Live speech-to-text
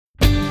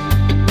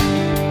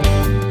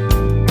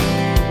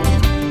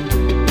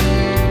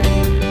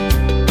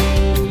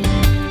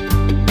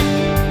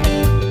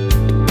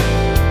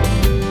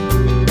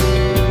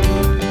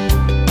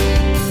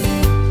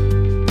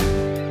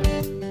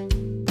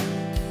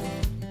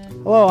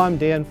Hello, I'm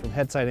Dan from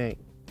Headsight Inc.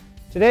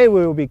 Today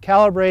we will be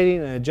calibrating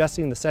and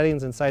adjusting the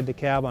settings inside the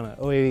cab on an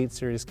 088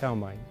 series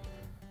combine.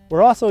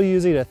 We're also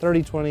using a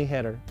 30-20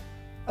 header.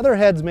 Other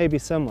heads may be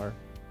similar.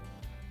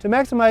 To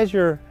maximize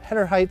your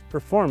header height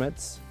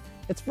performance,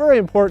 it's very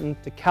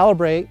important to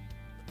calibrate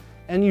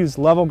and use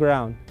level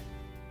ground.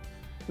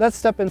 Let's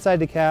step inside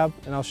the cab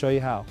and I'll show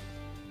you how.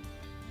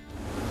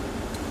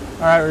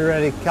 Alright, we're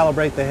ready to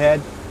calibrate the head.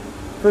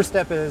 First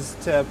step is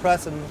to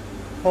press and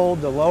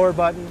hold the lower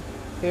button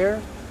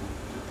here,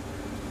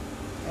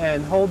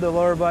 and hold the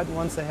lower button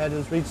once the head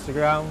has reached the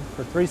ground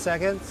for 3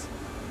 seconds.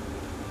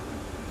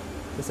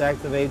 This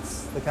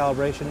activates the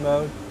calibration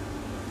mode.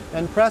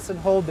 And press and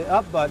hold the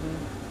up button.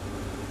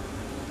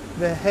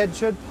 The head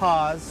should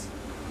pause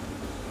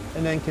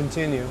and then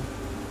continue.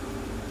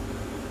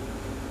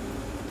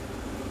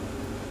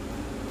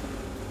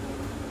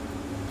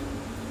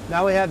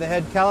 Now we have the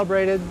head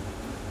calibrated.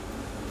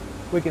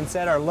 We can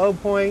set our low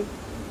point.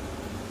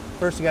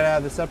 First you got to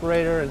have the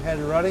separator and head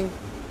running.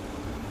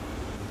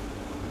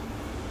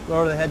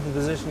 Lower the head to the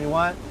position you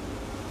want.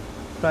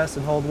 Press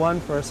and hold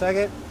 1 for a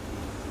second.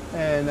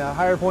 And a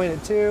higher point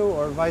at 2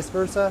 or vice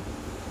versa.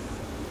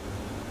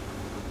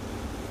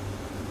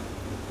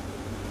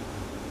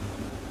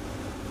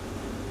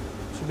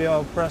 Should be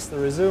able to press the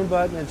resume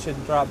button, it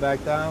should drop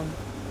back down.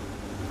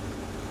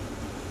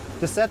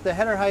 To set the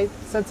header height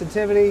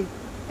sensitivity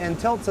and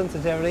tilt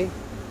sensitivity,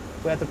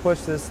 we have to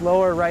push this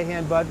lower right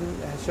hand button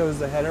that shows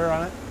the header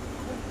on it.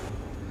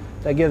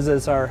 That gives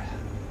us our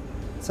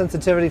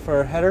sensitivity for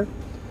our header.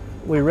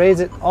 We raise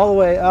it all the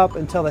way up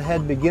until the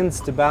head begins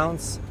to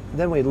bounce.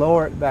 Then we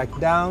lower it back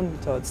down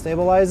until it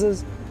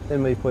stabilizes.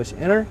 Then we push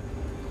enter.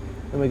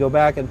 Then we go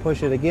back and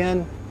push it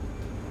again.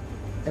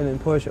 And then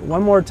push it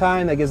one more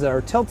time. That gives it our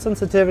tilt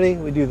sensitivity.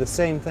 We do the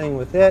same thing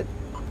with it.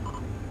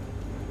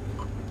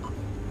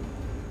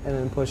 And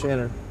then push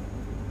enter.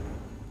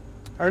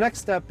 Our next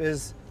step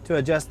is to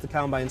adjust the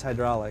combine's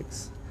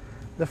hydraulics.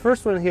 The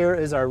first one here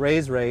is our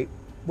raise rate,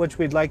 which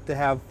we'd like to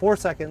have 4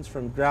 seconds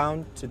from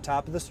ground to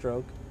top of the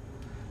stroke.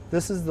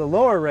 This is the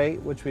lower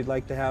rate, which we'd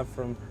like to have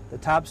from the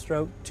top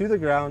stroke to the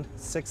ground,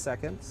 6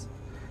 seconds.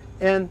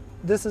 And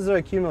this is our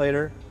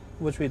accumulator,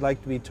 which we'd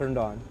like to be turned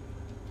on.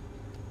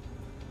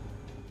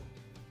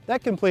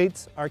 That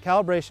completes our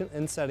calibration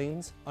and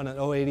settings on an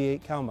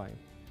 088 combine.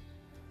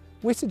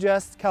 We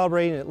suggest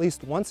calibrating at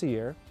least once a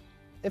year.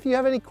 If you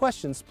have any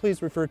questions,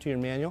 please refer to your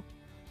manual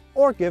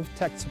or give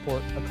tech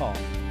support a call.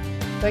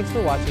 Thanks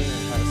for watching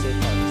and have a safe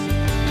holiday.